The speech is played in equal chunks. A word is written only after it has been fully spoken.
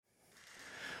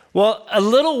Well, a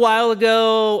little while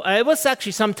ago, it was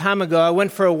actually some time ago, I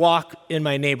went for a walk in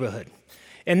my neighborhood.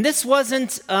 And this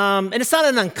wasn't, and it's not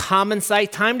an uncommon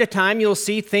sight. Time to time, you'll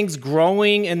see things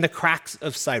growing in the cracks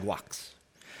of sidewalks.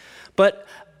 But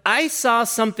I saw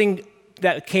something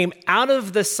that came out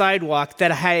of the sidewalk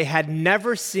that I had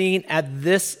never seen at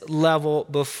this level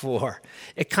before.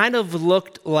 It kind of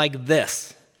looked like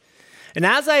this. And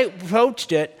as I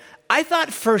approached it, I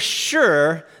thought for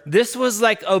sure this was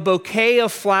like a bouquet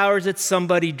of flowers that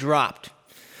somebody dropped.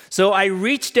 So I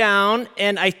reached down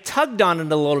and I tugged on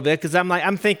it a little bit because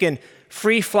I'm thinking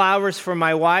free flowers for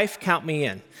my wife, count me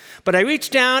in. But I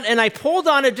reached down and I pulled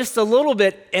on it just a little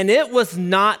bit and it was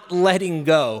not letting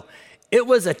go. It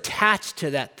was attached to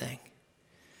that thing.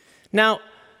 Now,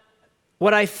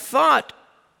 what I thought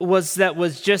was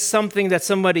just something that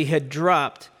somebody had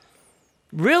dropped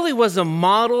really was a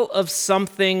model of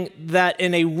something that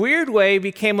in a weird way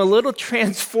became a little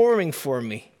transforming for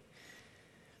me.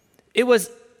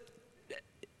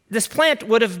 This plant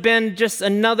would have been just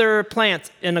another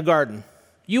plant in a garden.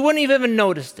 You wouldn't have even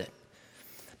noticed it.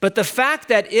 But the fact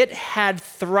that it had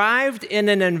thrived in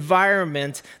an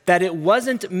environment that it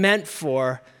wasn't meant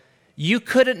for, you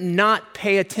couldn't not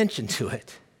pay attention to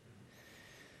it.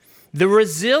 The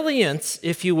resilience,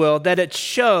 if you will, that it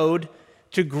showed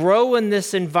to grow in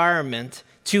this environment,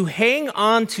 to hang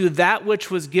on to that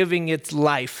which was giving its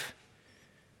life,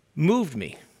 moved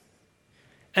me.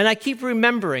 And I keep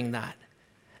remembering that.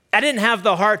 I didn't have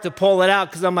the heart to pull it out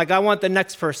because I'm like, I want the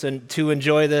next person to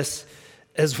enjoy this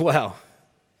as well.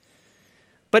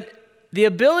 But the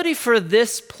ability for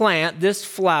this plant, this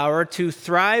flower, to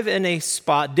thrive in a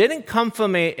spot didn't come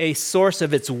from a source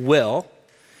of its will.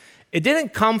 It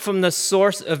didn't come from the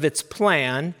source of its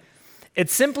plan. It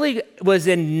simply was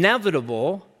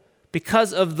inevitable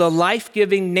because of the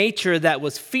life-giving nature that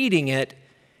was feeding it,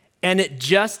 and it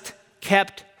just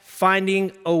kept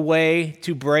finding a way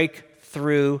to break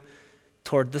through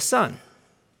toward the sun.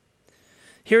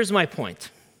 Here's my point.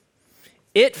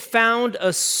 It found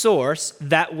a source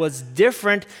that was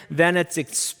different than its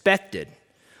expected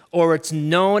or its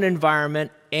known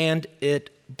environment, and it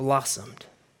blossomed.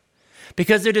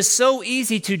 Because it is so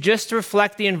easy to just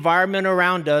reflect the environment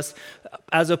around us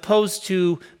as opposed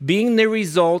to being the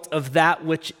result of that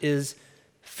which is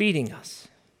feeding us.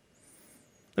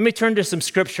 Let me turn to some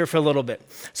scripture for a little bit.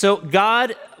 So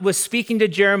God was speaking to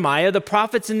Jeremiah. The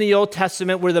prophets in the Old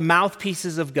Testament were the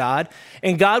mouthpieces of God,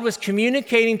 and God was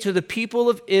communicating to the people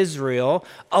of Israel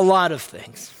a lot of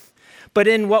things. But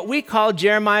in what we call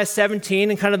Jeremiah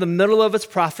 17, in kind of the middle of its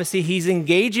prophecy, he's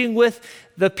engaging with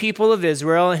the people of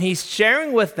Israel, and he's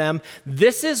sharing with them,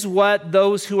 this is what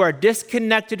those who are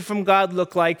disconnected from God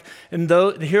look like, and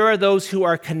here are those who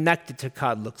are connected to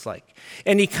God looks like.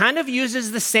 And he kind of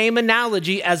uses the same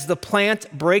analogy as the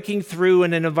plant breaking through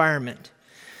in an environment.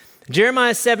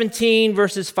 Jeremiah 17,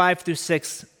 verses 5 through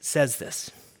 6 says this.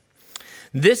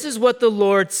 This is what the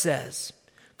Lord says.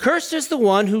 Cursed is the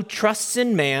one who trusts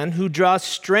in man, who draws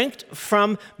strength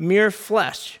from mere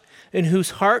flesh, and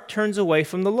whose heart turns away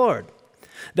from the Lord.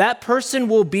 That person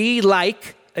will be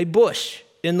like a bush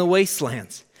in the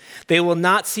wastelands. They will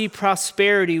not see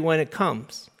prosperity when it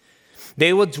comes.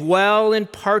 They will dwell in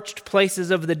parched places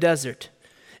of the desert,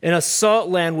 in a salt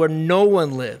land where no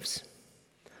one lives.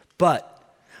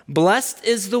 But blessed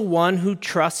is the one who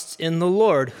trusts in the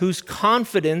Lord, whose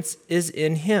confidence is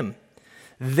in him.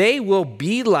 They will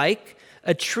be like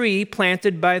a tree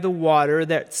planted by the water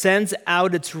that sends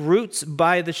out its roots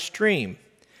by the stream.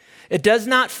 It does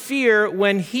not fear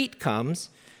when heat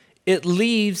comes. Its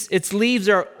leaves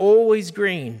are always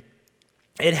green.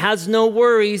 It has no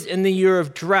worries in the year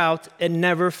of drought and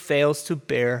never fails to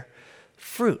bear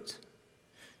fruit.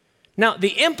 Now,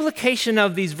 the implication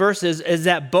of these verses is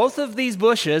that both of these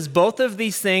bushes, both of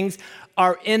these things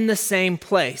are in the same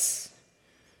place,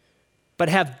 but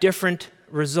have different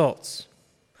results.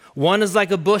 One is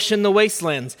like a bush in the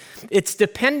wastelands. Its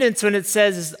dependence, when it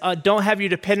says, don't have your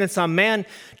dependence on man,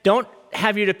 don't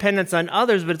have your dependence on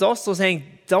others, but it's also saying,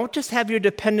 don't just have your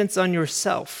dependence on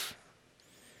yourself.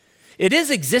 It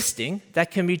is existing,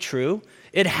 that can be true.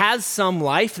 It has some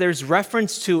life. There's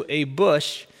reference to a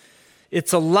bush.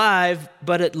 It's alive,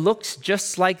 but it looks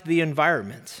just like the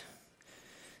environment.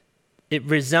 It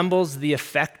resembles the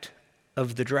effect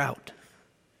of the drought.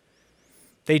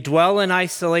 They dwell in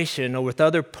isolation or with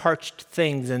other parched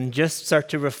things and just start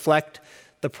to reflect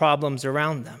the problems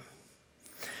around them.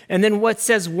 And then what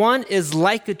says one is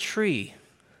like a tree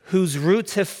whose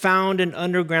roots have found an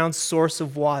underground source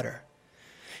of water.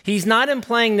 He's not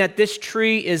implying that this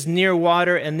tree is near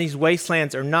water and these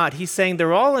wastelands are not. He's saying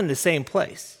they're all in the same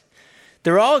place.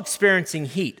 They're all experiencing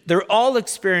heat. They're all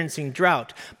experiencing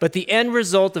drought. But the end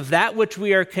result of that which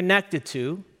we are connected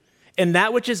to and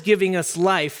that which is giving us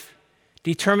life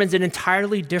determines an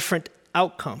entirely different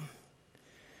outcome.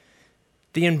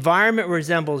 The environment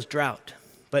resembles drought,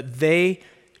 but they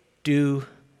do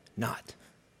not.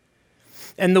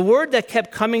 And the word that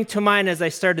kept coming to mind as I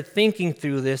started thinking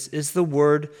through this is the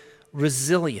word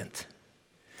resilient.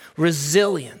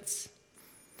 Resilience.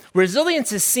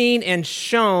 Resilience is seen and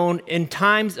shown in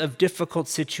times of difficult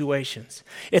situations.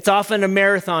 It's often a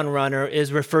marathon runner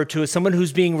is referred to as someone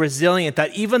who's being resilient,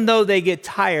 that even though they get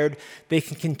tired, they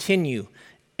can continue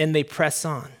and they press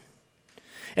on.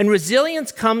 And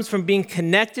resilience comes from being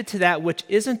connected to that which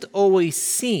isn't always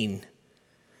seen,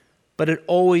 but it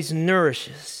always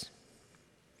nourishes.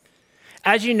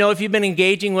 As you know, if you've been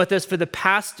engaging with us for the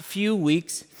past few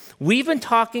weeks, we've been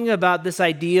talking about this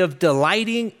idea of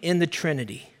delighting in the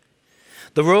Trinity.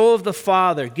 The role of the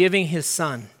Father giving his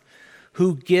Son,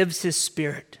 who gives his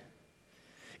Spirit.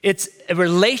 It's a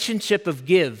relationship of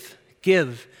give,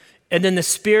 and then the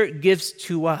Spirit gives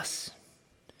to us.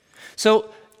 So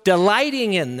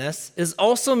delighting in this is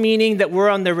also meaning that we're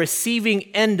on the receiving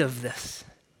end of this.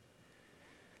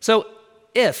 So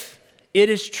if it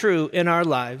is true in our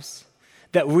lives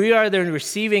that we are the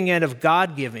receiving end of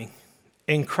God giving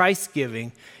and Christ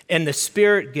giving and the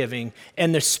Spirit giving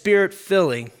and the Spirit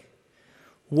filling,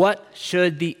 what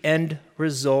should the end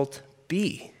result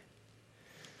be?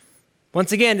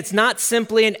 Once again, it's not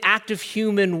simply an act of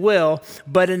human will,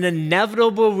 but an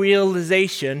inevitable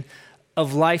realization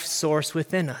of life's source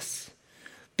within us.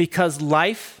 Because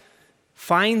life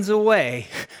finds a way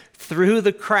through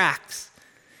the cracks,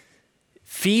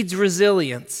 feeds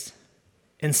resilience,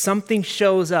 and something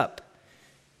shows up,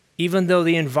 even though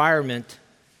the environment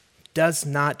does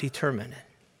not determine it.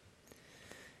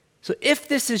 So if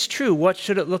this is true, what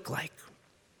should it look like?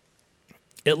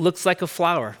 It looks like a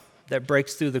flower that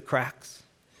breaks through the cracks.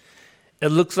 It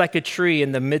looks like a tree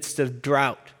in the midst of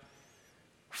drought,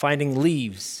 finding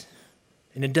leaves,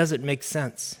 and it doesn't make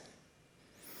sense.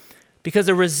 Because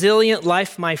a resilient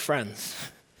life, my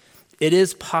friends, it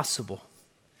is possible,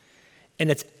 and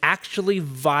it's actually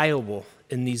viable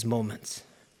in these moments.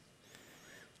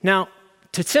 Now,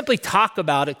 to simply talk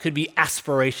about it could be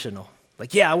aspirational.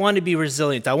 Like, yeah, I want to be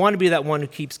resilient. I want to be that one who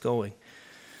keeps going.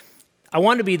 I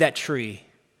want to be that tree.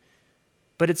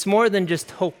 But it's more than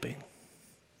just hoping.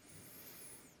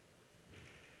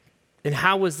 And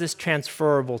how is this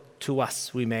transferable to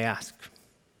us, we may ask?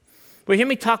 Well, hear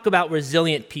me talk about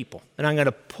resilient people. And I'm going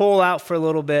to pull out for a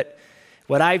little bit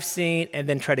what I've seen and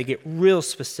then try to get real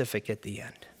specific at the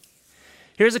end.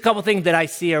 Here's a couple things that I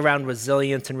see around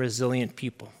resilience and resilient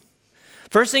people.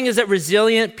 First thing is that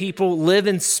resilient people live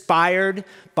inspired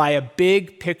by a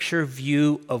big picture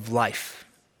view of life.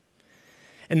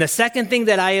 And the second thing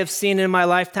that I have seen in my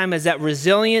lifetime is that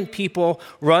resilient people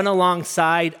run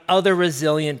alongside other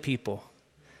resilient people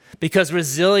because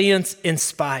resilience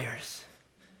inspires.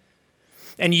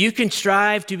 And you can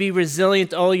strive to be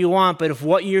resilient all you want, but if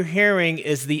what you're hearing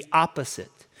is the opposite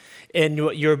and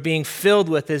what you're being filled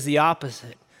with is the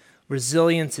opposite,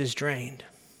 resilience is drained.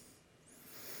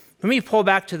 Let me pull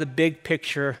back to the big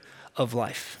picture of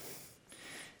life.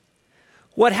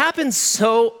 What happens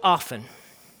so often,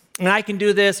 and I can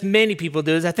do this, many people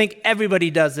do this, I think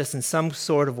everybody does this in some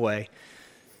sort of way,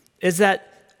 is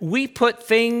that we put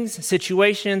things,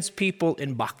 situations, people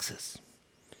in boxes.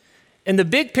 And the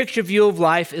big picture view of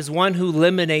life is one who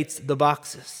eliminates the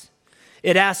boxes.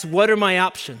 It asks, what are my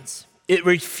options? It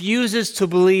refuses to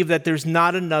believe that there's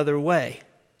not another way.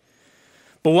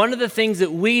 But one of the things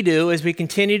that we do is we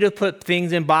continue to put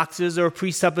things in boxes or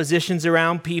presuppositions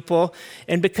around people,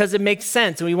 and because it makes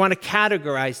sense, and we want to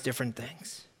categorize different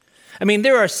things. I mean,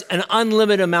 there are an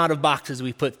unlimited amount of boxes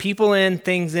we put people in,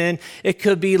 things in. It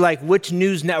could be like, which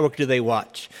news network do they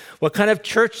watch? What kind of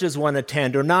church does one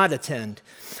attend or not attend?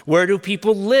 Where do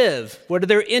people live? What are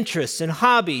their interests and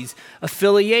hobbies,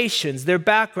 affiliations, their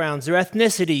backgrounds, their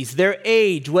ethnicities, their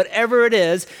age, whatever it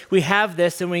is, we have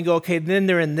this and we go, okay, then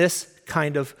they're in this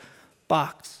kind of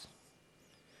box.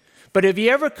 But have you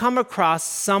ever come across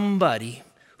somebody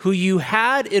who you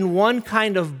had in one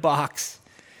kind of box,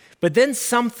 but then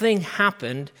something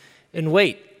happened and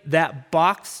wait, that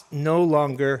box no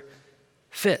longer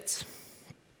fits?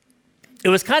 It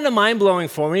was kind of mind-blowing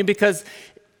for me because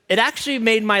it actually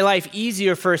made my life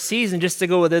easier for a season just to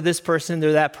go, well, they're this person,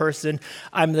 they're that person,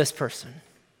 I'm this person.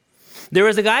 There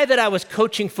was a guy that I was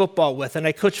coaching football with, and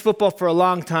I coached football for a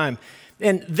long time.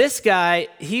 And this guy,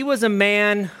 he was a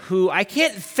man who I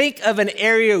can't think of an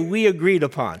area we agreed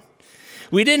upon.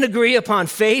 We didn't agree upon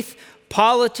faith,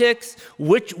 politics,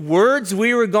 which words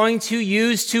we were going to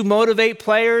use to motivate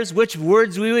players, which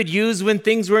words we would use when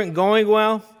things weren't going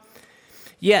well.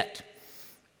 Yet,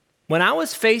 when I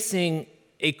was facing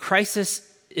a crisis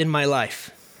in my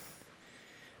life,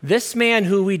 this man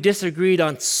who we disagreed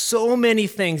on so many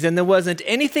things, and there wasn't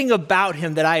anything about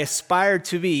him that I aspired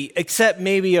to be, except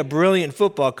maybe a brilliant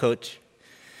football coach,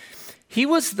 he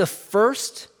was the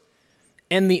first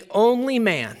and the only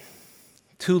man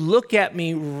to look at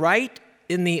me right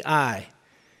in the eye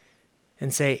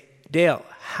and say, Dale,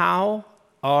 how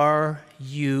are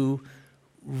you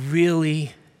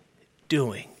really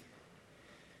doing?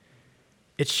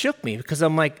 It shook me because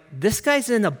I'm like, this guy's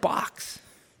in a box.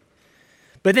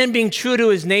 But then being true to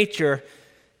his nature,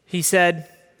 he said,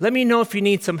 let me know if you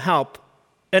need some help,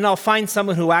 and I'll find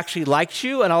someone who actually likes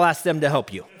you, and I'll ask them to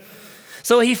help you.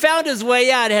 So he found his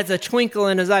way out. It has a twinkle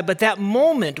in his eye. But that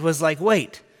moment was like,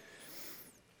 wait,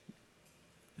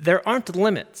 there aren't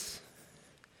limits.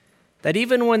 That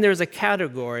even when there's a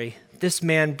category, this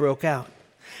man broke out.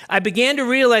 I began to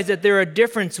realize that there are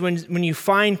differences when you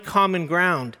find common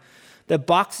ground, that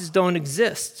boxes don't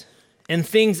exist, and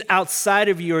things outside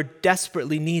of you are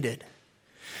desperately needed.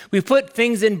 We put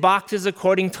things in boxes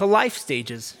according to life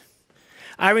stages.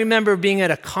 I remember being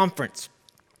at a conference.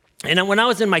 And when I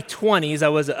was in my 20s, I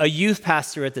was a youth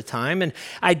pastor at the time, and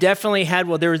I definitely had,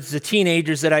 there was the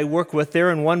teenagers that I work with, they're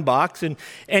in one box, and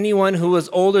anyone who was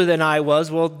older than I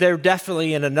was, they're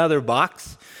definitely in another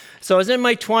box. So I was in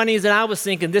my 20s, and I was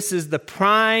thinking, this is the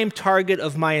prime target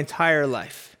of my entire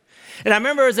life. And I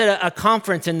remember I was at a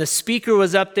conference, and the speaker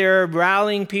was up there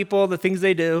rallying people, the things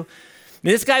they do.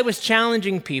 And this guy was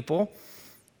challenging people,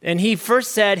 and he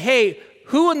first said, hey,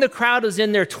 who in the crowd was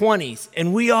in their 20s?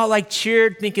 And we all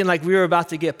cheered, thinking like we were about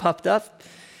to get puffed up.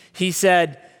 He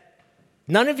said,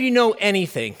 none of you know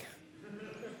anything.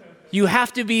 You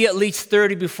have to be at least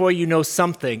 30 before you know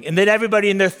something. And then everybody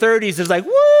in their 30s is like,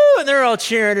 woo, and they're all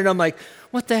cheering. And I'm like,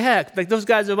 what the heck? Like those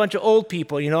guys are a bunch of old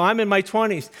people, I'm in my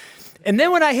 20s. And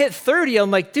then when I hit 30, I'm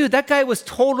like, dude, that guy was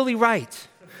totally right.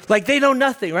 Like they know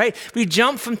nothing, right? We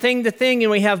jump from thing to thing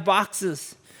and we have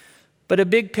boxes. But a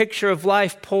big picture of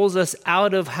life pulls us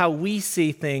out of how we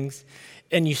see things,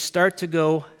 and you start to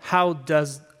go, how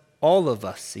does all of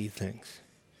us see things?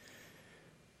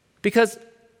 Because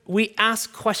we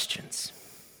ask questions.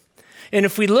 And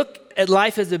if we look at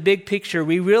life as a big picture,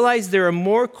 we realize there are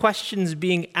more questions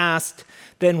being asked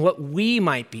than what we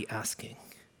might be asking.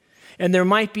 And there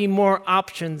might be more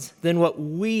options than what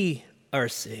we are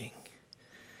seeing.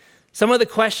 Some of the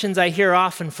questions I hear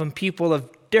often from people of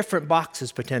different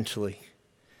boxes potentially.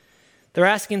 They're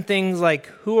asking things like,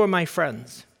 who are my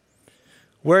friends?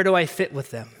 Where do I fit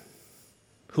with them?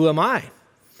 Who am I?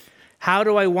 How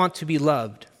do I want to be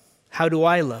loved? How do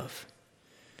I love?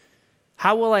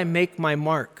 How will I make my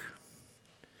mark?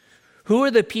 Who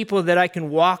are the people that I can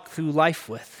walk through life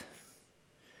with?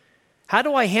 How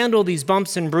do I handle these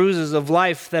bumps and bruises of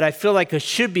life that I feel like I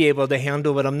should be able to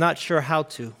handle, but I'm not sure how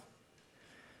to?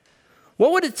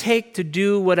 What would it take to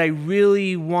do what I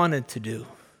really wanted to do?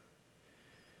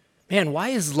 Man, why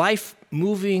is life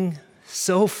moving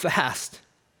so fast?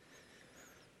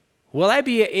 Will I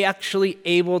be actually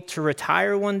able to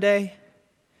retire one day?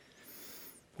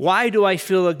 Why do I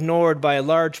feel ignored by a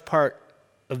large part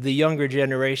of the younger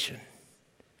generation?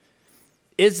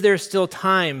 Is there still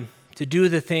time to do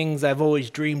the things I've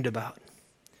always dreamed about?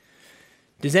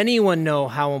 Does anyone know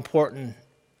how important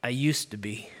I used to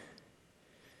be?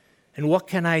 And what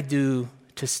can I do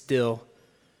to still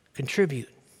contribute?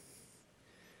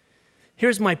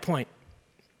 Here's my point.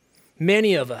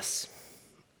 Many of us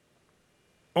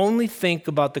only think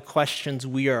about the questions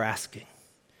we are asking.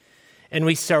 And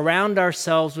we surround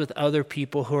ourselves with other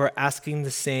people who are asking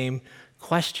the same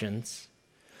questions,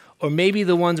 or maybe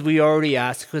the ones we already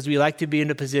asked because we like to be in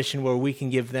a position where we can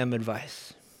give them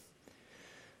advice.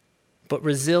 But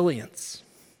resilience,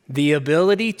 the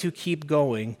ability to keep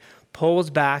going, pulls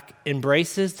back,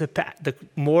 embraces the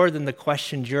more than the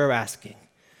questions you're asking,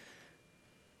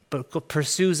 but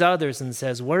pursues others and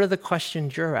says, what are the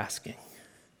questions you're asking?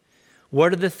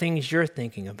 What are the things you're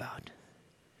thinking about?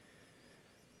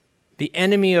 The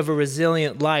enemy of a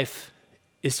resilient life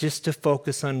is just to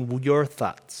focus on your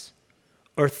thoughts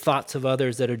or thoughts of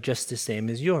others that are just the same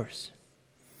as yours.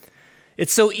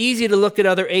 It's so easy to look at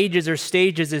other ages or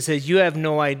stages and say, you have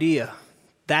no idea.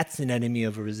 That's an enemy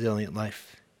of a resilient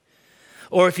life.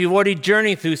 Or if you've already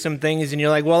journeyed through some things and you're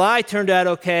like, well, I turned out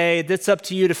okay. It's up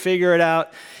to you to figure it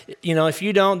out. If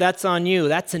you don't, that's on you.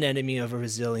 That's an enemy of a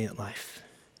resilient life.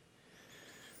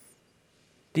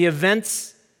 The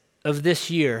events of this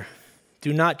year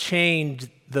do not change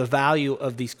the value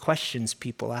of these questions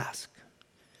people ask.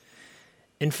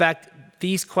 In fact,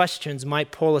 these questions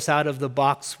might pull us out of the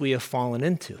box we have fallen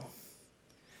into.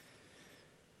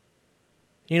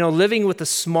 You know, living with a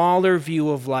smaller view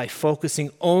of life,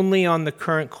 focusing only on the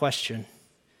current question,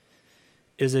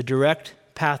 is a direct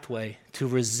pathway to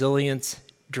resilience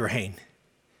drain.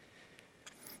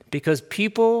 Because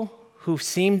people who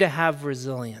seem to have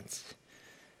resilience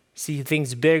see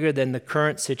things bigger than the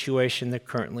current situation they're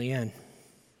currently in.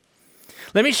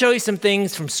 Let me show you some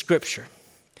things from Scripture.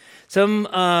 Some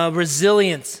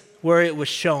resilience where it was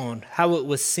shown, how it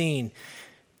was seen.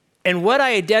 And what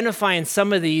I identify in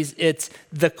some of these, it's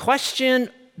the question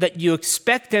that you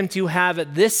expect them to have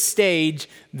at this stage,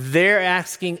 they're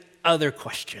asking other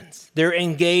questions. They're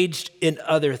engaged in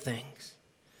other things.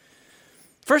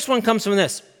 First one comes from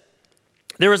this.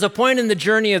 There was a point in the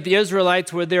journey of the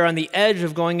Israelites where they're on the edge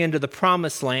of going into the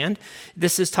promised land.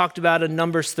 This is talked about in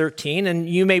Numbers 13, and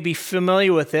you may be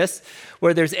familiar with this,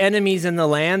 where there's enemies in the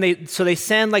land. So they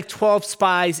send like 12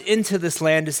 spies into this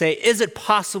land to say, is it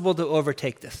possible to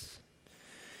overtake this?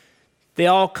 They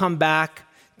all come back,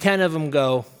 10 of them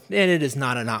go, and it is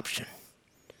not an option.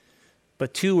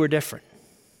 But 2 were different.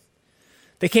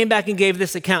 They came back and gave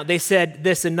this account. They said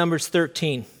this in Numbers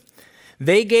 13.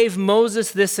 They gave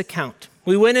Moses this account.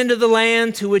 We went into the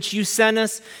land to which you sent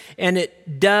us, and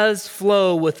it does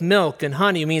flow with milk and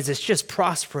honey. It means it's just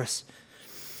prosperous.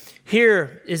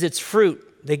 Here is its fruit.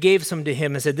 They gave some to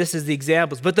him and said, this is the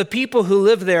examples. But the people who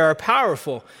live there are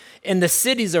powerful, and the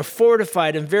cities are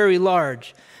fortified and very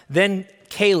large. Then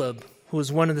Caleb, who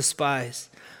was one of the spies,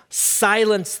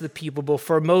 silenced the people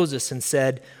before Moses and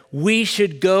said, we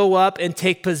should go up and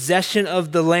take possession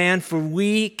of the land, for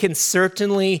we can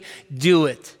certainly do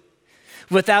it.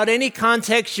 Without any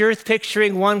context, you're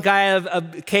picturing one guy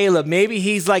of Caleb. Maybe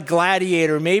he's like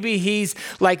gladiator. Maybe he's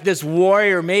like this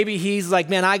warrior. Maybe he's like,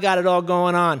 man, I got it all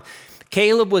going on.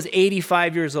 Caleb was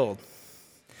 85 years old.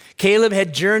 Caleb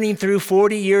had journeyed through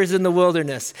 40 years in the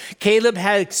wilderness. Caleb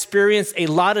had experienced a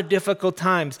lot of difficult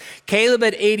times. Caleb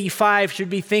at 85 should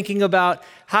be thinking about,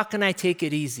 how can I take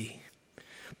it easy?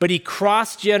 But he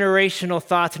crossed generational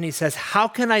thoughts and he says, how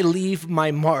can I leave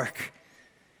my mark?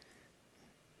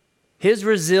 His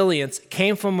resilience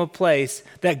came from a place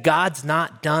that God's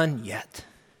not done yet.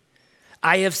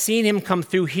 I have seen him come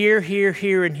through here, here,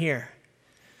 here, and here.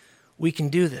 We can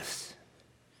do this.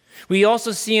 We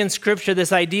also see in Scripture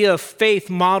this idea of faith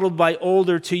modeled by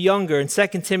older to younger. In 2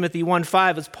 Timothy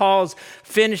 1:5, as Paul's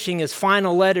finishing his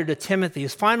final letter to Timothy,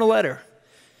 his final letter.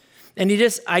 And he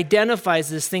just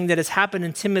identifies this thing that has happened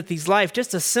in Timothy's life,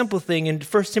 just a simple thing. In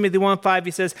 1 Timothy 1:5,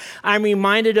 he says, I'm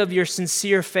reminded of your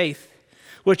sincere faith,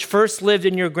 which first lived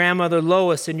in your grandmother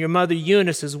Lois and your mother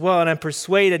Eunice as well, and I'm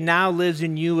persuaded now lives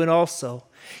in you and also.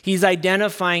 He's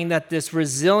identifying that this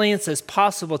resilience is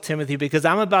possible, Timothy, because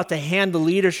I'm about to hand the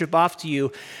leadership off to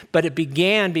you, but it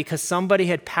began because somebody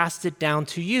had passed it down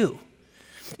to you.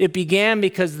 It began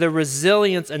because the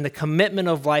resilience and the commitment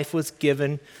of life was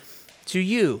given to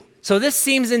you. So this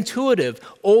seems intuitive,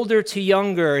 older to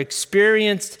younger,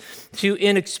 experienced to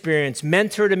inexperienced,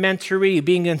 mentor to mentoree,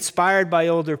 being inspired by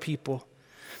older people.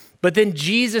 But then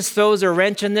Jesus throws a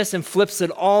wrench in this and flips it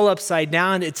all upside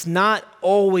down. It's not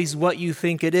always what you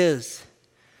think it is.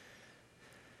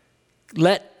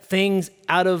 Let things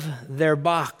out of their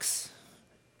box.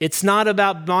 It's not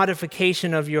about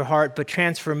modification of your heart, but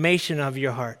transformation of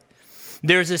your heart.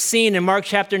 There's a scene in Mark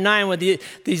chapter 9 where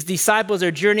these disciples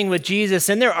are journeying with Jesus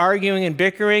and they're arguing and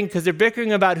bickering because they're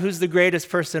bickering about who's the greatest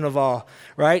person of all,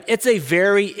 right? It's a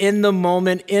very in the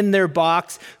moment, in their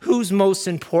box, who's most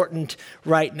important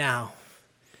right now.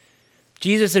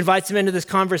 Jesus invites them into this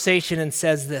conversation and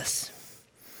says this.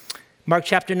 Mark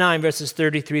chapter 9, verses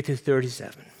 33 through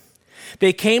 37.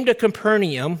 They came to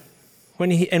Capernaum, when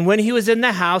he was in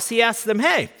the house, he asked them,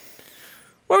 hey,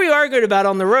 what were you arguing about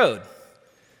on the road?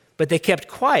 But they kept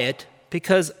quiet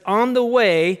because on the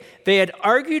way, they had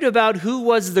argued about who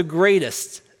was the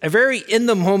greatest, a very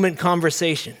in-the-moment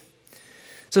conversation.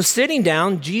 So sitting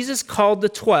down, Jesus called the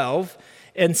 12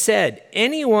 and said,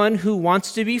 anyone who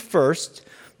wants to be first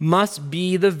must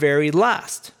be the very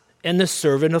last and the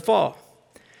servant of all.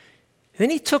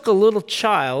 Then he took a little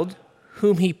child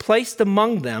whom he placed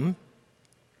among them.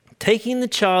 Taking the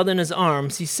child in his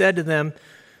arms, he said to them,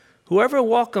 whoever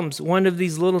welcomes one of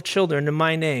these little children in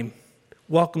my name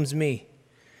welcomes me.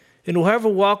 And whoever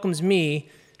welcomes me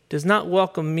does not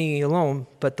welcome me alone,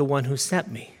 but the one who sent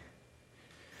me.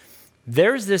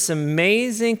 There's this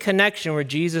amazing connection where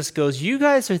Jesus goes, you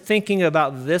guys are thinking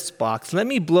about this box. Let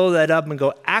me blow that up and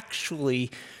go,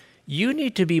 actually, you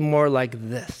need to be more like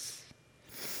this.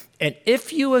 And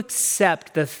if you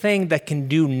accept the thing that can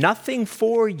do nothing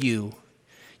for you,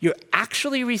 You're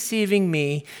actually receiving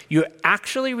me. You're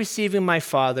actually receiving my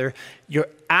Father. You're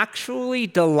actually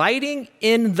delighting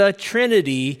in the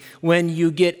Trinity when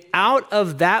you get out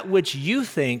of that which you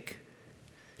think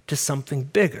to something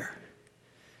bigger.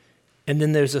 And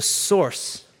then there's a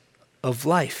source of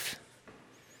life.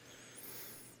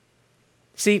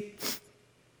 See,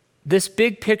 this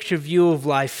big picture view of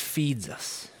life feeds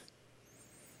us.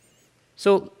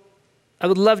 So I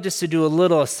would love just to do a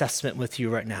little assessment with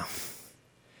you right now.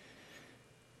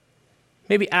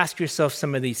 Maybe ask yourself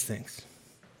some of these things.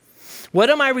 What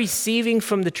am I receiving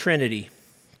from the Trinity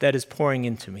that is pouring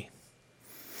into me?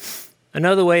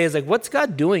 Another way is like, what's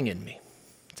God doing in me?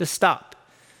 To stop,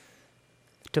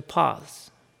 to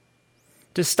pause,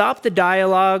 to stop the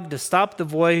dialogue, to stop the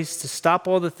voice, to stop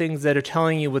all the things that are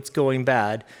telling you what's going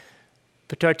bad,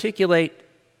 but to articulate,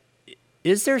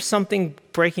 is there something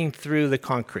breaking through the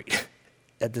concrete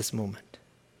at this moment?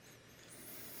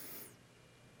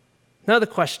 Another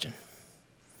question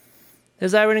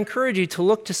is I would encourage you to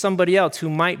look to somebody else who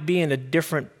might be in a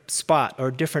different spot or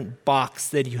a different box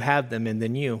that you have them in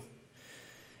than you.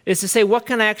 Is to say, what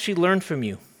can I actually learn from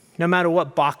you? No matter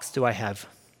what box do I have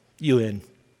you in.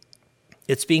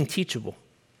 It's being teachable.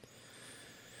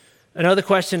 Another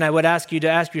question I would ask you to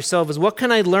ask yourself is, what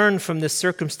can I learn from this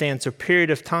circumstance or period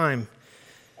of time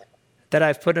that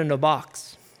I've put in a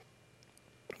box?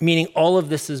 Meaning all of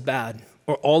this is bad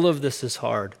or all of this is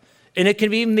hard. And it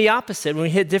can be even the opposite. When we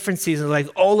hit different seasons, like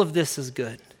all of this is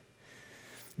good.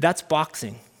 That's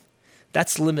boxing.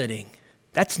 That's limiting.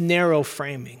 That's narrow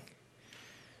framing.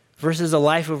 Versus a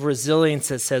life of resilience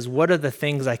that says, what are the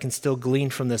things I can still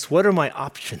glean from this? What are my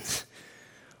options?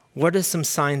 What are some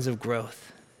signs of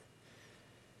growth?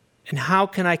 And how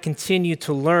can I continue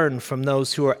to learn from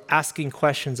those who are asking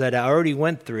questions that I already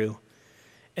went through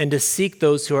and to seek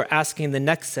those who are asking the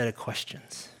next set of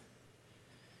questions?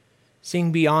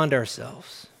 Seeing beyond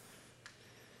ourselves.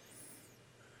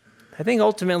 I think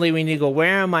ultimately we need to go,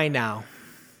 where am I now?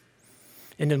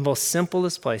 In the most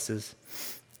simplest places.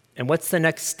 And what's the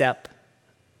next step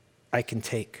I can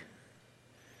take?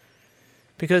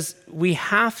 Because we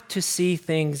have to see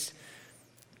things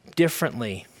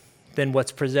differently than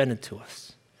what's presented to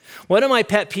us. One of my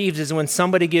pet peeves is when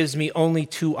somebody gives me only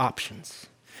two options.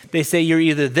 They say, you're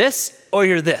either this or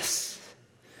you're this.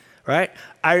 Right?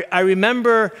 I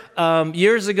remember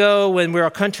years ago when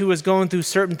our country was going through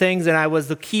certain things and I was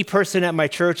the key person at my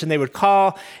church, and they would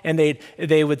call and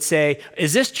they would say,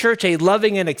 is this church a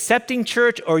loving and accepting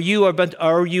church, or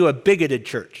are you a bigoted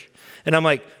church? And I'm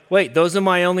like, wait, those are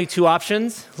my only two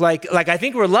options? Like I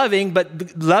think we're loving,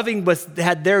 but loving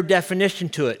had their definition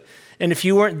to it. And if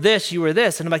you weren't this, you were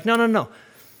this. And I'm like, no.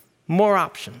 More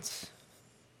options.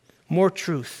 More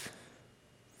truth.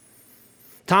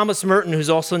 Thomas Merton, who's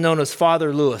also known as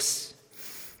Father Lewis,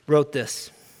 wrote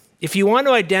this: if you want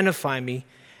to identify me,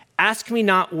 ask me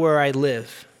not where I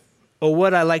live, or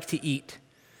what I like to eat,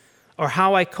 or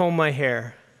how I comb my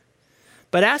hair,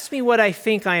 but ask me what I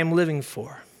think I am living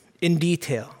for, in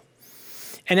detail.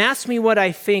 And ask me what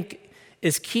I think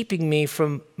is keeping me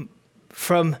from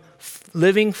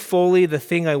living fully the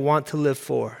thing I want to live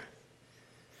for.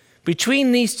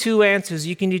 Between these two answers,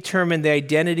 you can determine the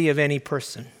identity of any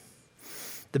person.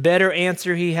 The better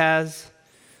answer he has,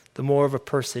 the more of a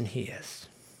person he is.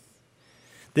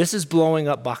 This is blowing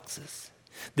up boxes.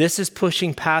 This is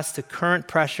pushing past the current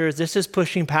pressures. This is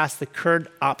pushing past the current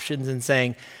options and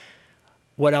saying,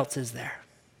 what else is there?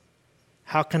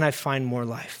 How can I find more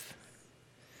life?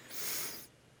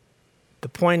 The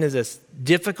point is this: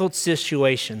 difficult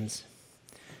situations,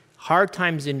 hard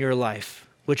times in your life,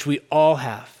 which we all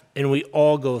have and we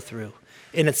all go through,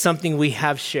 and it's something we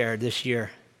have shared this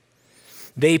year.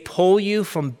 They pull you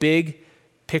from big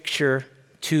picture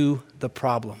to the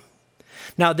problem.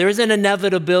 Now, there's an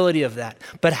inevitability of that,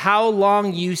 but how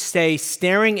long you stay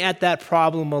staring at that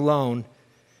problem alone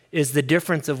is the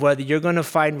difference of whether you're going to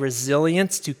find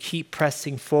resilience to keep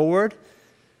pressing forward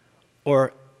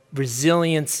or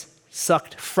resilience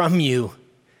sucked from you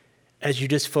as you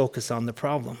just focus on the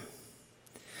problem.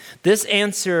 This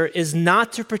answer is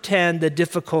not to pretend that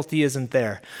difficulty isn't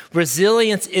there.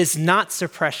 Resilience is not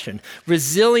suppression.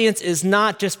 Resilience is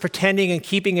not just pretending and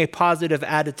keeping a positive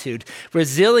attitude.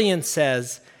 Resilience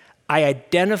says, I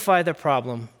identify the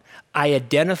problem, I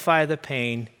identify the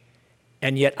pain,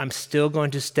 and yet I'm still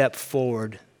going to step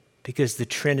forward because the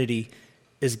Trinity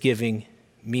is giving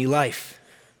me life.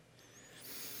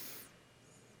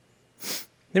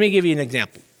 Let me give you an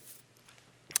example.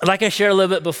 Like I shared a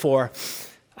little bit before,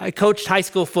 I coached high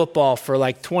school football for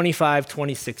like 25,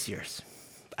 26 years.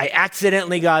 I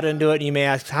accidentally got into it, and you may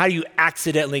ask, how do you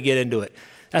accidentally get into it?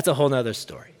 That's a whole nother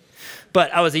story.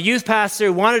 But I was a youth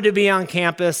pastor, wanted to be on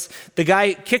campus. The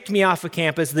guy kicked me off of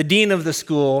campus, the dean of the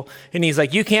school, and he's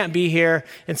like, you can't be here.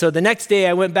 And so the next day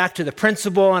I went back to the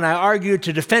principal and I argued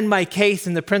to defend my case,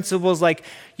 and the principal's like,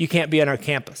 you can't be on our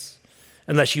campus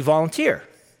unless you volunteer.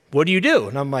 What do you do?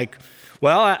 And I'm like,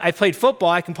 well, I played football.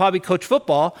 I can probably coach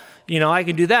football. I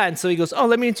can do that. And so he goes, oh,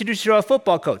 let me introduce you to a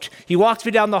football coach. He walks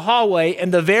me down the hallway,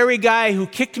 and the very guy who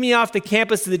kicked me off the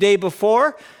campus the day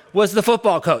before was the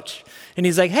football coach. And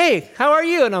he's like, hey, how are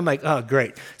you? And I'm like, oh,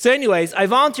 great. So anyways, I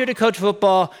volunteered to coach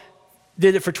football,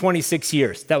 did it for 26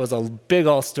 years. That was a big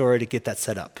old story to get that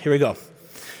set up. Here we go.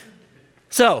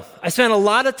 So I spent a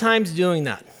lot of times doing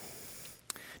that.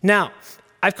 Now,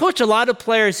 I've coached a lot of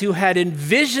players who had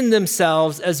envisioned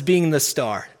themselves as being the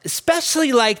star,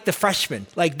 especially like the freshmen.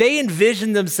 Like they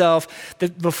envisioned themselves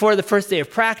before the first day of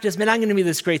practice, man, I'm going to be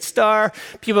this great star.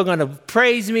 People are going to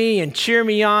praise me and cheer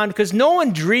me on, because no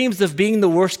one dreams of being the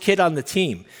worst kid on the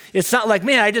team. It's not like,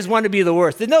 man, I just want to be the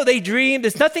worst. No, they dream.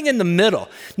 There's nothing in the middle.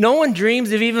 No one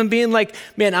dreams of even being like,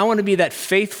 man, I want to be that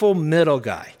faithful middle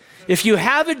guy. If you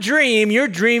have a dream, you're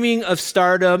dreaming of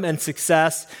stardom and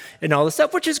success and all this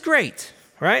stuff, which is great.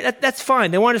 Right? That's fine.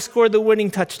 They want to score the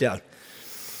winning touchdown.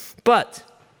 But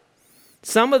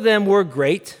some of them were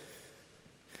great,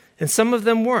 and some of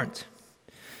them weren't.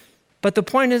 But the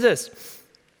point is this: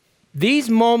 these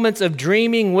moments of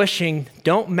dreaming, wishing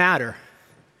don't matter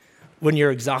when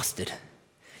you're exhausted.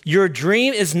 Your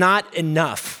dream is not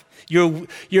enough.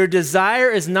 Your desire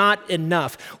is not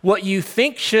enough. What you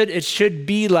think it should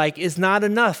be like is not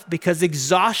enough, because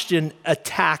exhaustion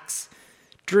attacks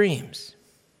dreams.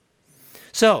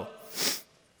 So,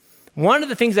 one of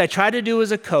the things I tried to do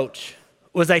as a coach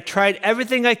was I tried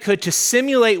everything I could to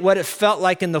simulate what it felt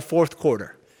like in the fourth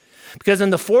quarter. Because in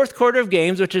the fourth quarter of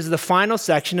games, which is the final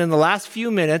section, in the last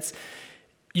few minutes,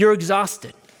 you're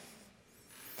exhausted.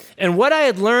 And what I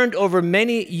had learned over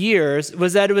many years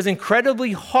was that it was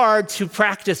incredibly hard to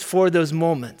practice for those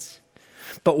moments.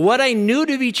 But what I knew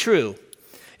to be true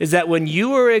is that when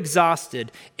you were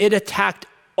exhausted, it attacked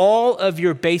all of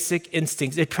your basic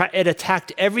instincts. It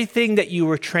attacked everything that you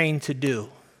were trained to do.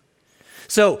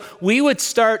 So we would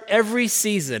start every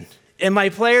season, and my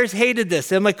players hated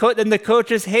this, and the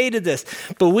coaches hated this,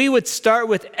 but we would start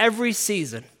with every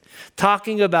season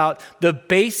talking about the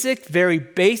very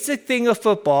basic thing of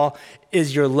football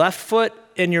is your left foot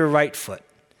and your right foot.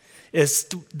 Is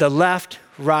the left,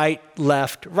 right,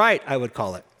 I would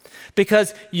call it.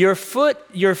 Because your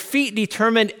feet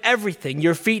determine everything.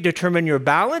 Your feet determine your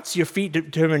balance. Your feet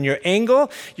determine your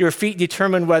angle. Your feet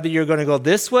determine whether you're going to go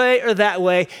this way or that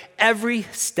way. Every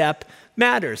step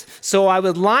matters. So I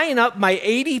would line up my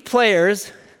 80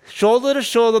 players shoulder to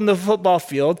shoulder on the football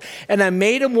field, and I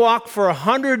made them walk for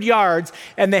 100 yards,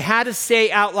 and they had to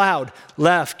say out loud,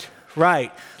 left,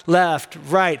 right.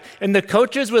 And the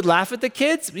coaches would laugh at the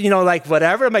kids, like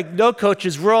whatever. I'm like, no,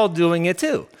 coaches, we're all doing it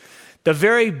too. The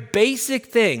very basic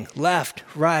thing, left,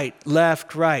 right.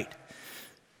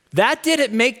 That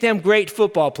didn't make them great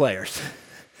football players.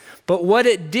 But what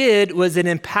it did was it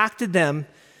impacted them,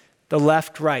 the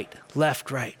left, right.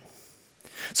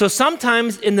 So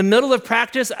sometimes in the middle of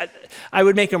practice, I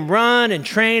would make them run and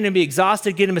train and be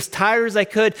exhausted, get them as tired as I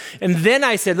could. And then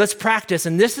I said, let's practice.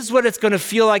 And this is what it's going to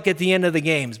feel like at the end of the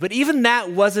games. But even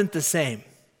that wasn't the same.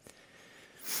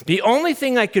 The only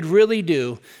thing I could really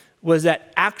do was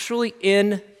that actually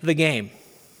in the game,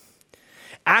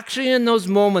 actually in those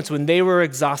moments when they were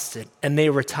exhausted and they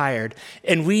were tired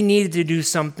and we needed to do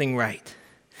something right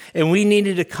and we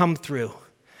needed to come through,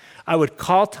 I would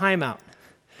call timeout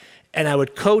and I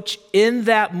would coach in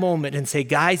that moment and say,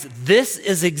 guys, this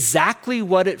is exactly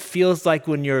what it feels like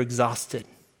when you're exhausted.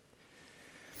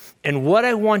 And what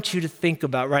I want you to think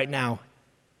about right now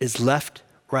is left,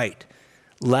 right.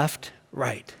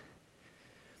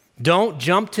 Don't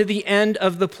jump to the end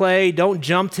of the play. Don't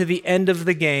jump to the end of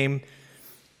the game.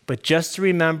 But just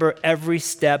remember, every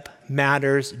step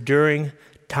matters during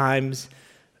times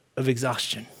of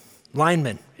exhaustion.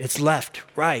 Linemen, it's left,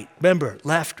 right. Remember,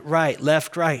 left,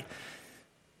 right.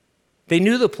 They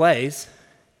knew the plays.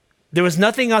 There was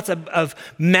nothing else of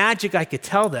magic I could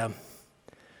tell them.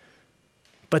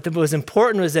 But what was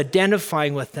important was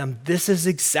identifying with them. This is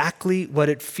exactly what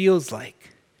it feels like.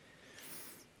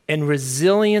 And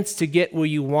resilience to get where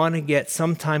you want to get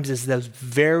sometimes is those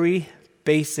very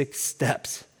basic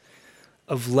steps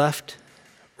of left,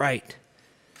 right.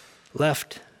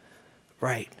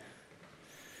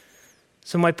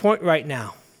 So my point right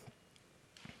now,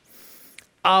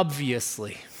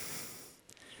 obviously,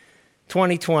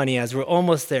 2020, as we're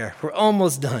almost there, we're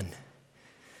almost done.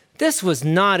 This was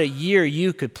not a year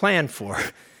you could plan for,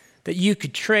 that you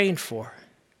could train for.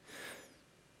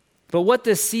 But what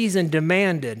this season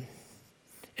demanded,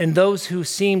 and those who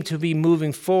seem to be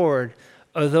moving forward,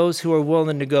 are those who are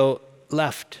willing to go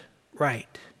left, right,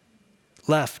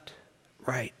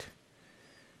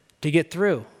 to get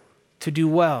through, to do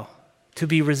well, to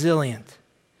be resilient.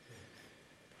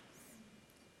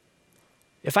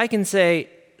 If I can say,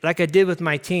 like I did with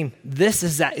my team, this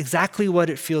is exactly what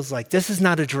it feels like. This is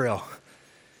not a drill.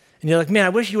 And you're like, man, I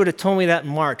wish you would have told me that in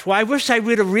March. Well, I wish I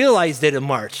would have realized it in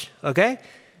March, okay?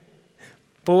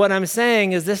 But what I'm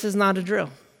saying is this is not a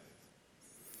drill.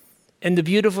 And the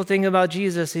beautiful thing about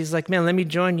Jesus, he's like, man, let me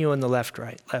join you in the left,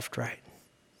 right.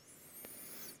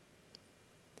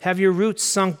 Have your roots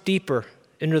sunk deeper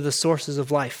into the sources of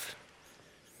life.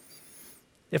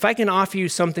 If I can offer you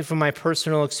something from my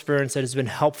personal experience that has been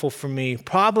helpful for me,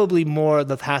 probably more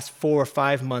the past 4 or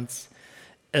 5 months,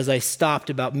 as I stopped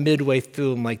about midway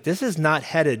through, I'm like, this is not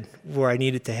headed where I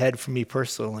needed to head for me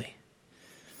personally.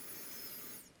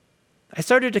 I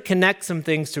started to connect some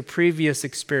things to previous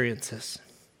experiences.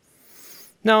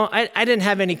 No, I didn't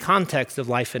have any context of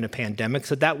life in a pandemic,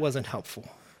 so that wasn't helpful.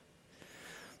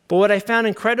 But what I found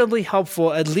incredibly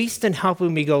helpful, at least in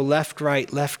helping me go left,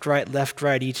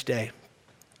 right each day,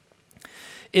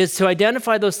 is to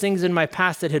identify those things in my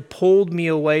past that had pulled me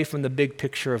away from the big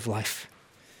picture of life.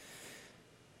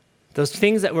 Those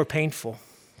things that were painful,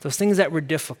 those things that were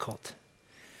difficult.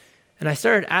 And I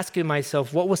started asking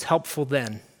myself, what was helpful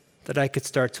then that I could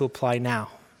start to apply now?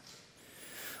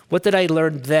 What did I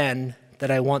learn then that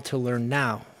I want to learn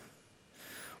now?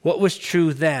 What was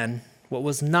true then? What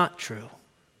was not true?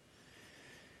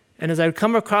 And as I would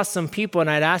come across some people and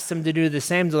I'd ask them to do the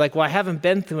same, they're like, well, I haven't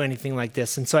been through anything like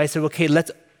this. And so I said, okay,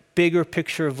 let's bigger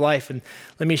picture of life and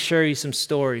let me share you some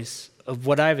stories of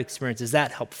what I've experienced. Is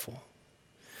that helpful?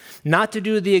 Not to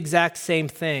do the exact same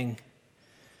thing,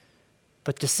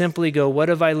 but to simply go, what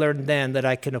have I learned then that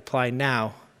I can apply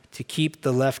now to keep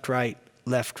the left, right.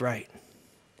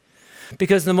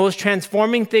 Because the most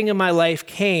transforming thing in my life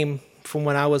came from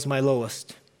when I was my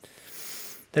lowest.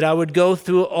 That I would go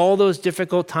through all those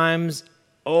difficult times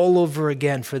all over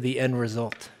again for the end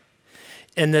result.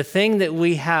 And the thing that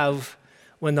we have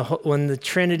when the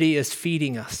Trinity is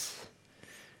feeding us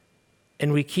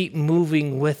and we keep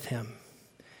moving with him,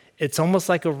 it's almost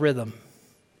like a rhythm.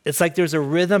 It's like there's a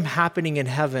rhythm happening in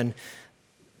heaven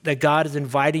that God is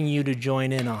inviting you to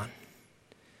join in on.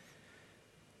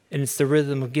 And it's the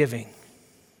rhythm of giving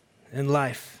in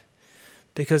life,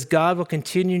 because God will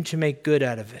continue to make good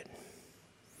out of it.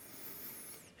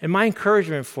 And my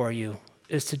encouragement for you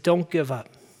is to don't give up.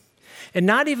 And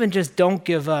not even just don't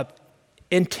give up,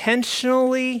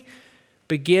 intentionally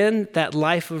begin that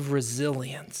life of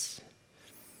resilience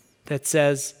that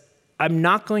says, I'm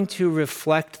not going to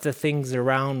reflect the things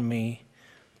around me,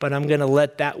 but I'm going to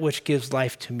let that which gives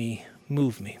life to me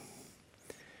move me.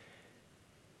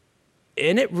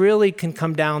 And it really can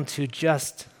come down to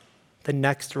just the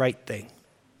next right thing.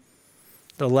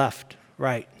 The left,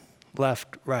 right.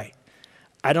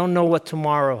 I don't know what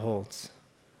tomorrow holds,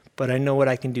 but I know what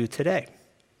I can do today.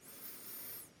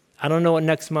 I don't know what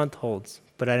next month holds,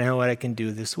 but I know what I can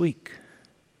do this week.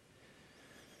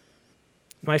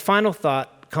 My final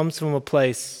thought comes from a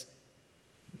place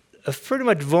of pretty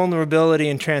much vulnerability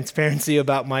and transparency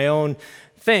about my own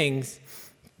things,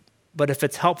 but if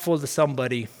it's helpful to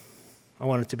somebody, I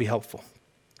want it to be helpful.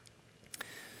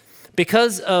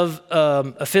 Because of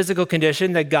a physical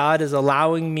condition that God is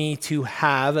allowing me to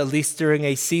have, at least during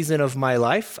a season of my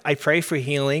life, I pray for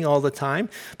healing all the time,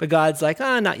 but God's like,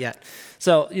 not yet.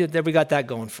 So there we got that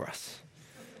going for us.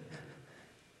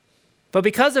 But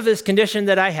because of this condition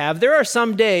that I have, there are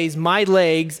some days my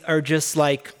legs are just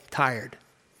like tired.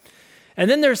 And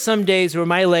then there's some days where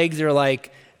my legs are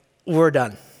like, we're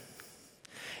done.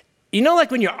 You know,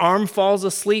 like when your arm falls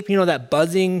asleep, you know, that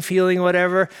buzzing feeling,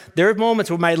 whatever? There are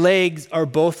moments where my legs are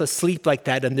both asleep like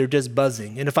that and they're just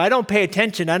buzzing. And if I don't pay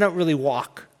attention, I don't really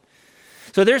walk.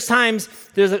 So there's times,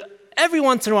 every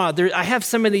once in a while, I have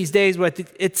some of these days where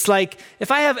it's like, if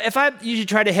I usually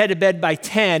try to head to bed by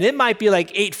 10, it might be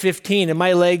like 8:15 and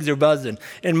my legs are buzzing.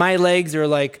 And my legs are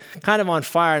like kind of on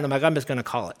fire and I'm like, I'm just gonna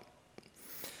call it.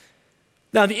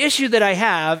 Now, the issue that I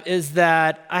have is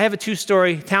that I have a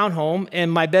 2-story townhome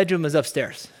and my bedroom is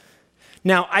upstairs.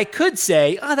 Now, I could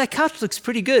say, that couch looks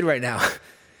pretty good right now.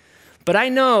 But I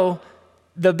know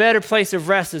the better place of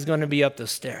rest is going to be up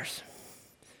those stairs.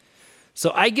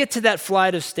 So I get to that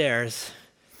flight of stairs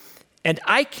and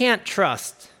I can't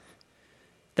trust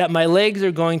that my legs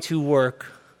are going to work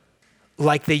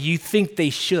like you think they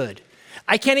should.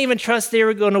 I can't even trust they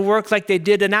were going to work like they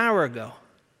did an hour ago.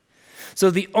 So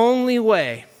the only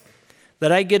way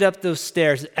that I get up those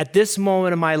stairs at this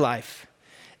moment of my life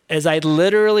as I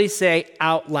literally say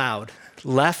out loud,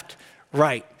 left,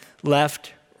 right,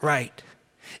 left, right.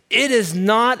 It is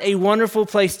not a wonderful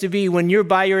place to be when you're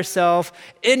by yourself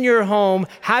in your home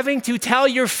having to tell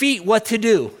your feet what to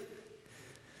do.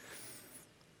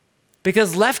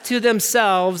 Because left to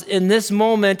themselves in this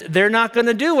moment, they're not going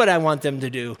to do what I want them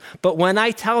to do. But when I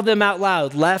tell them out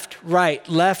loud, left, right,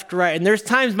 and there's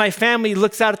times my family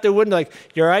looks out at their window like,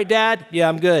 "You all right, Dad?" "Yeah,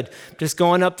 I'm good. Just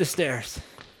going up the stairs."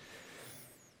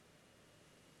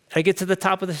 I get to the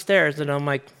top of the stairs and I'm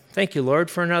like, "Thank you,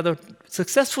 Lord, for another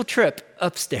successful trip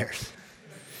upstairs."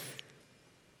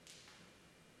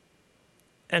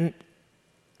 And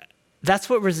that's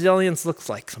what resilience looks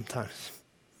like sometimes.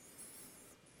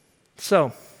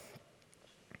 So,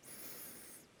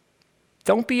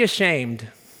 don't be ashamed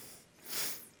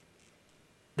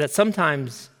that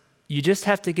sometimes you just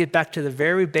have to get back to the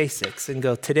very basics and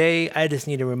go, today I just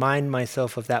need to remind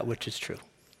myself of that which is true.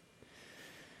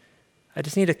 I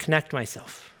just need to connect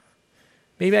myself.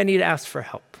 Maybe I need to ask for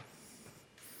help.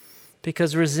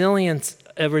 Because a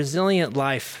resilient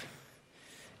life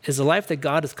is a life that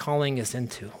God is calling us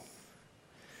into.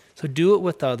 So do it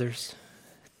with others.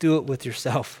 Do it with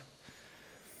yourself.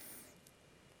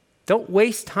 Don't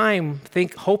waste time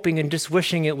hoping and just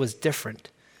wishing it was different.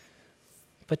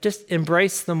 But just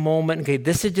embrace the moment. Okay,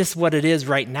 this is just what it is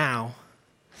right now.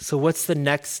 So what's the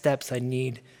next steps I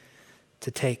need to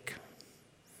take?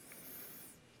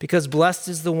 Because blessed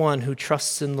is the one who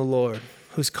trusts in the Lord,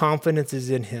 whose confidence is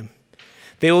in him.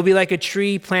 They will be like a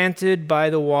tree planted by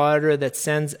the water that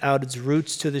sends out its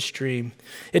roots to the stream.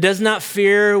 It does not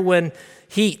fear when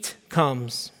heat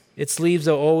comes. Its leaves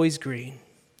are always green.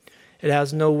 It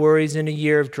has no worries in a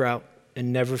year of drought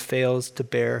and never fails to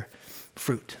bear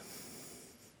fruit.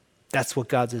 That's what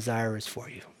God's desire is for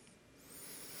you.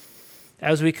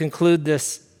 As we conclude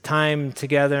this time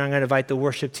together, I'm going to invite the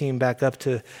worship team back up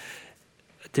to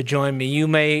join me. You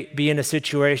may be in a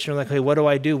situation like, hey, what do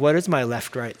I do? What is my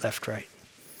left, right?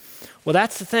 Well,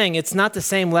 that's the thing. It's not the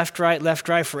same left, right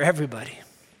for everybody.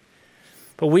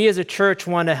 But we as a church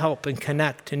want to help and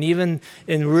connect. And even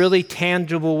in really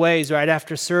tangible ways, right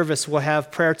after service, we'll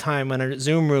have prayer time on our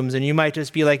Zoom rooms. And you might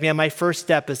just be like, man, my first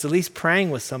step is at least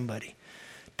praying with somebody,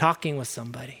 talking with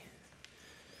somebody.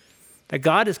 That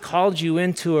God has called you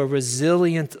into a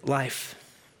resilient life.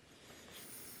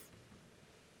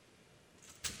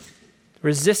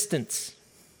 Resistance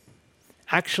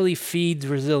actually feeds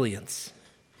resilience.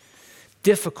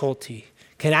 Difficulty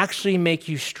can actually make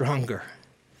you stronger.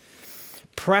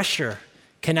 Pressure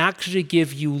can actually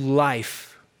give you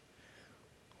life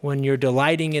when you're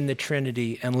delighting in the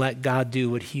Trinity and let God do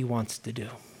what he wants to do.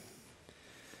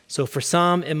 So for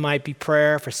some, it might be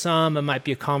prayer. For some, it might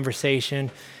be a conversation.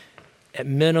 At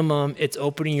minimum, it's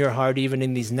opening your heart even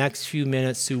in these next few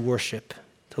minutes to worship,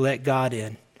 to let God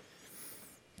in,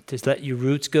 to let your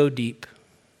roots go deep,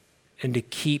 and to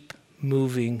keep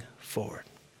moving forward.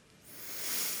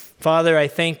 Father, I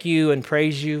thank you and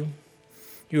praise you.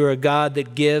 You are a God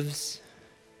that gives.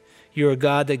 You're a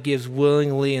God that gives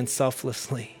willingly and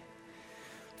selflessly.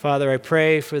 Father, I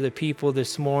pray for the people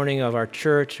this morning of our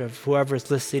church, of whoever's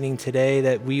listening today,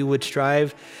 that we would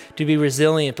strive to be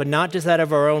resilient, but not just out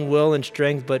of our own will and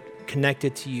strength, but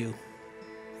connected to you.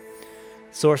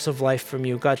 Source of life from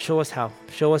you. God, show us how.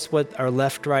 Show us what our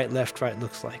left, right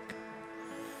looks like.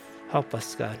 Help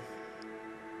us, God.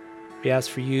 We ask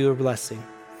for your blessing.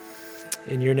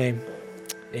 In your name,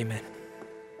 amen.